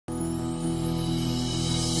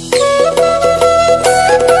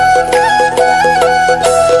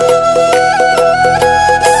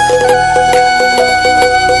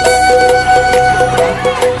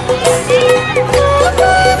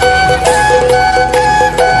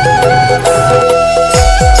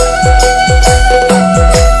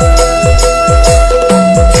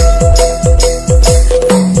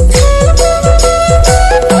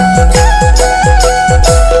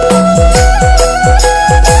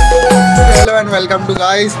Welcome to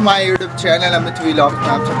guys my YouTube channel अमितव्लॉग में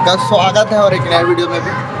आप सबका स्वागत है। और एक नए वीडियो में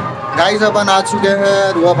भी गाइस अपन आ चुके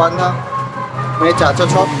हैं रुआ बांधा मेरे चाचा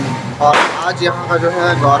चौक। और आज यहाँ का जो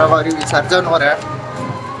है गौरववारी विसर्जन हो रहा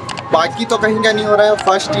है। बाकी तो कहीं का नहीं हो रहा है,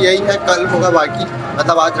 फर्स्ट यही है, कल होगा बाकी,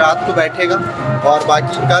 मतलब आज रात को बैठेगा और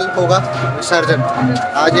बाकी कल होगा विसर्जन।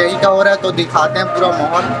 आज यही का हो रहा है तो दिखाते हैं पूरा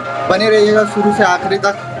माहौल, बने रहिएगा शुरू से आखिरी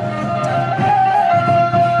तक।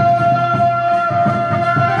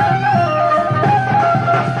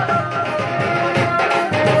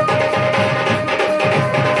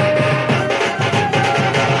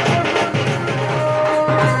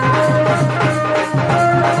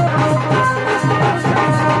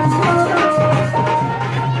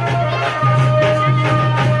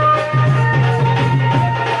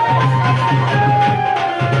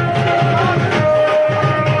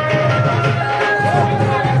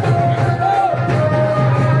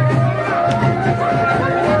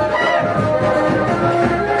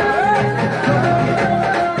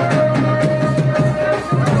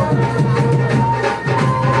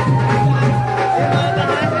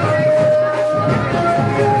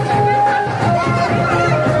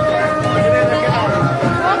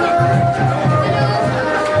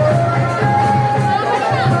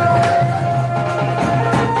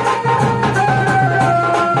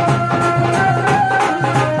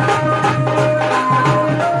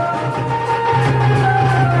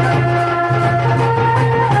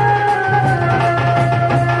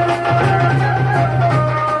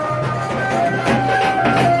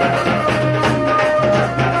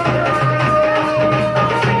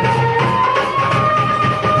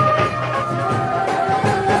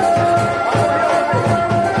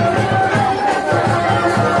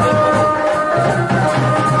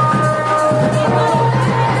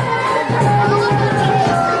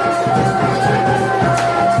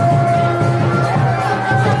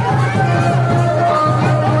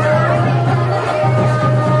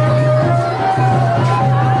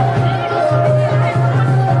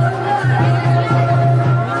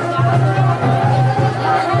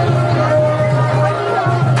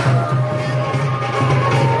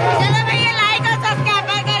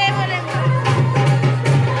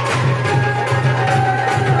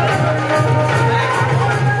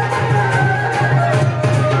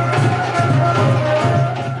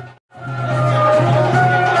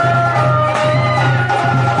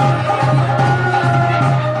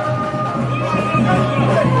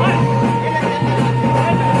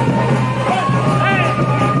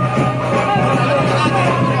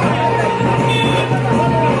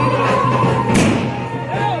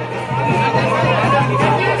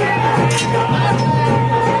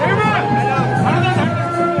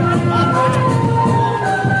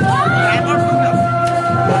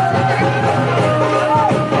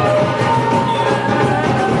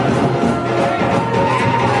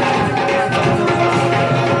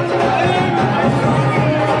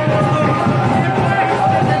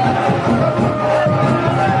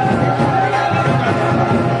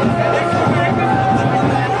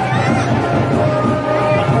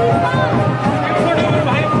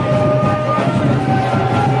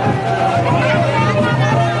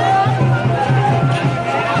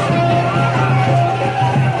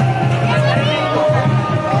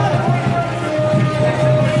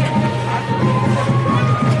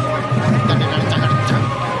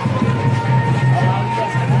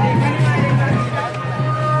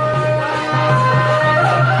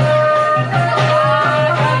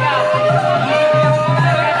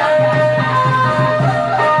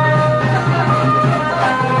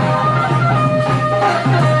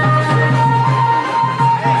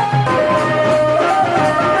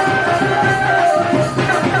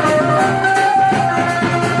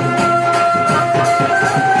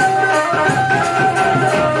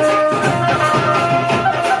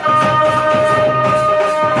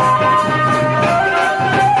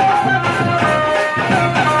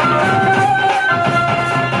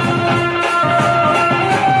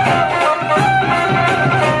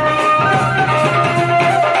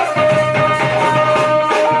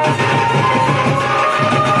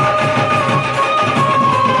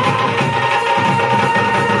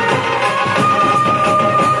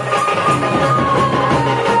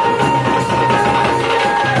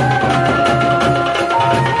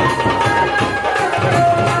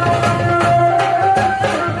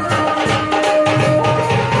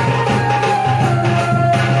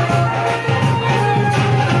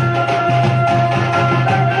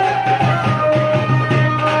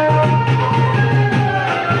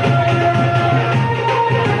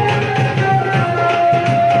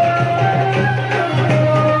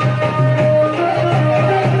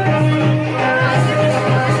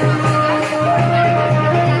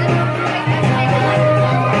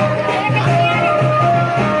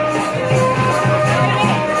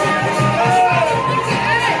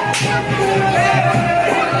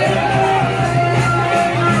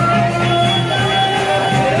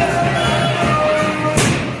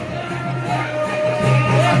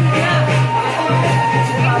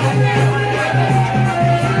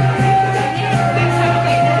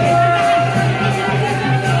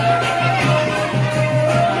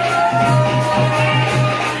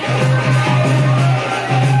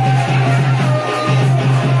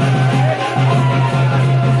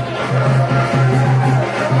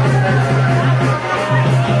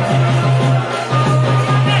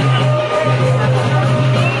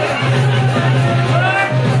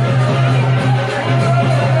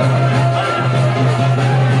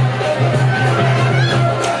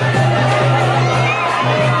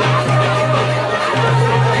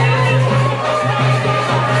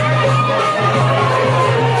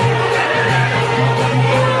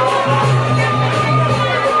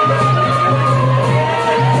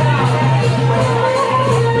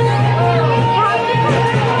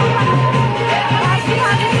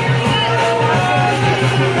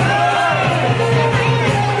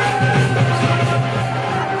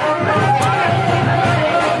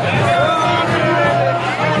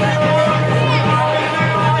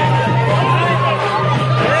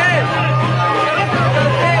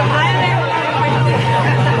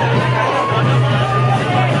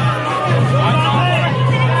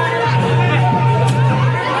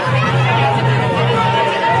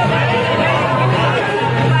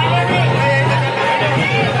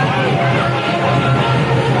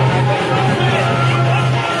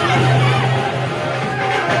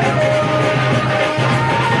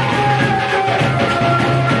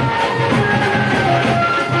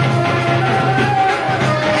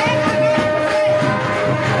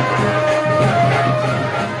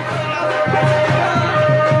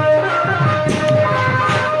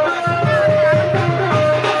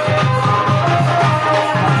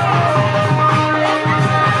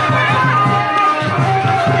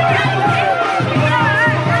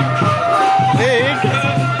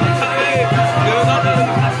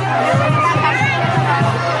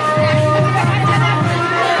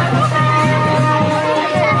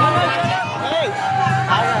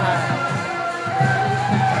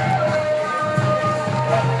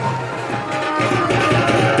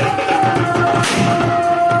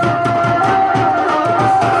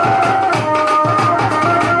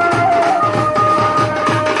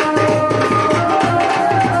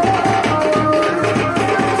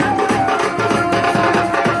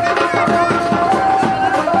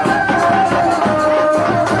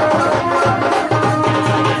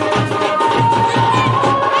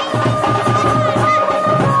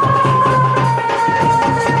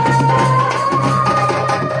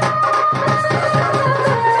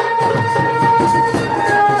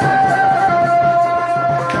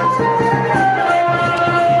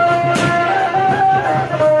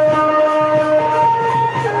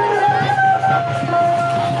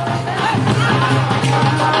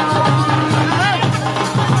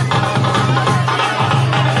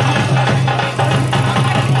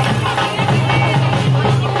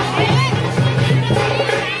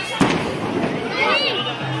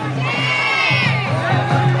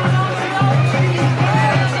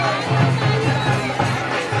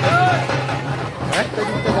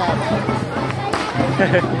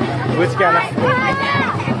 कुछ क्या ना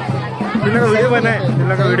तुम लोग वीडियो बनाए, तुम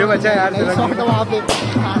लोग का वीडियो बचा है यार। वहाँ पे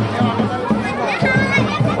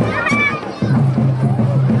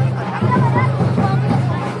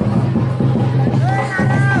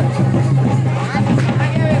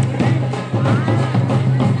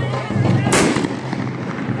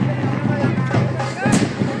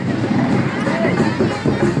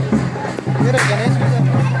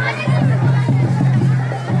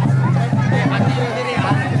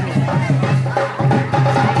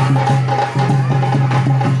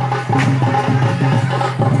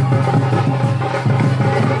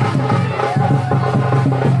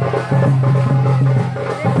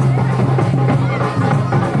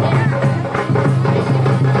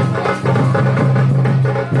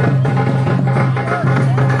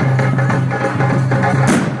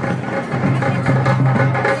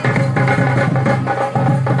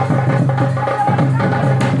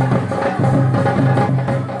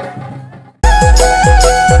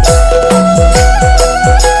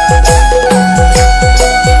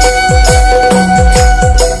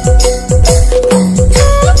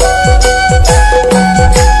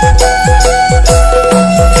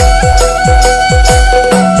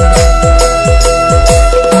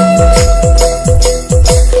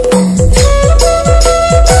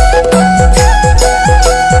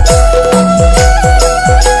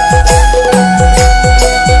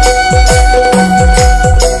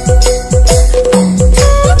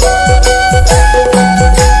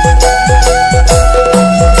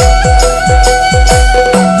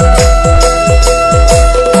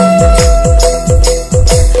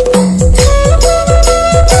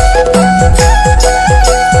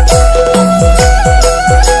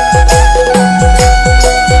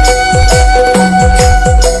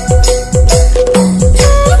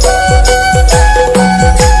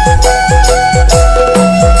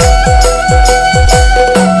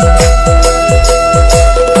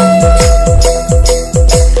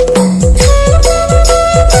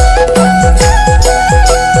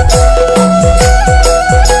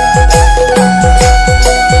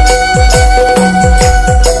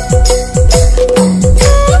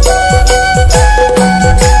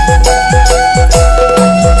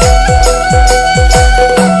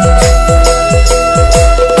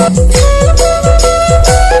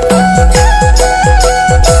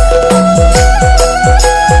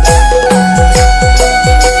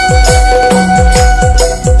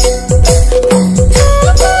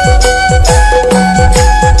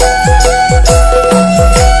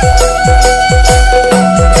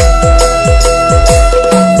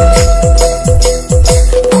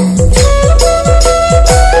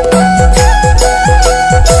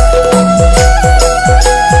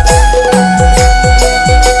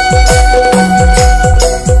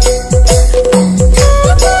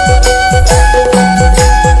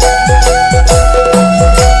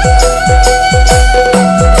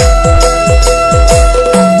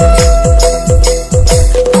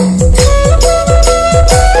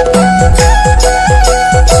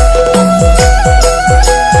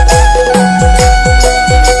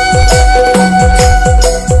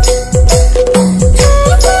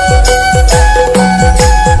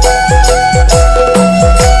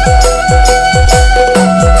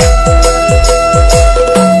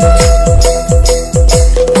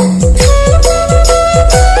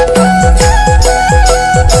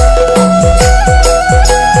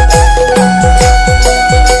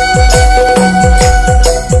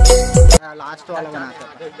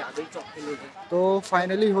तो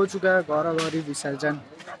फाइनली हो चुका है गौरा गौरी विसर्जन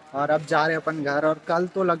और अब जा रहे हैं अपन घर। और कल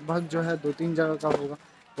तो लगभग जो है 2-3 जगह का होगा,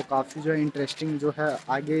 तो काफ़ी जो है इंटरेस्टिंग जो है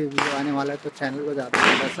आगे वीडियो आने वाला है। तो चैनल को ज़्यादा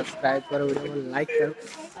से ज़्यादा सब्सक्राइब करो, वीडियो को लाइक करो।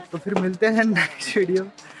 तो फिर मिलते हैं नेक्स्ट वीडियो,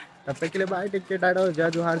 तब तक के लिए बाय, टेक केयर, टाटा, जय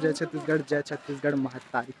जोहार, जय छत्तीसगढ़, जय छत्तीसगढ़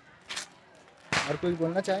महतारी। और कुछ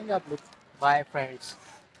बोलना चाहेंगे आप लोग? Bye friends,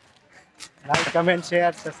 like comment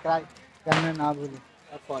share subscribe करना ना भूलें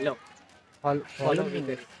और फॉलो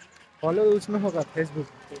फॉलो उसमें होगा फेसबुक,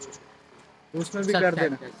 तो उसमें भी कर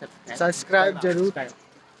देना, सब्सक्राइब जरूर।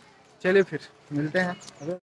 चलिए फिर मिलते हैं।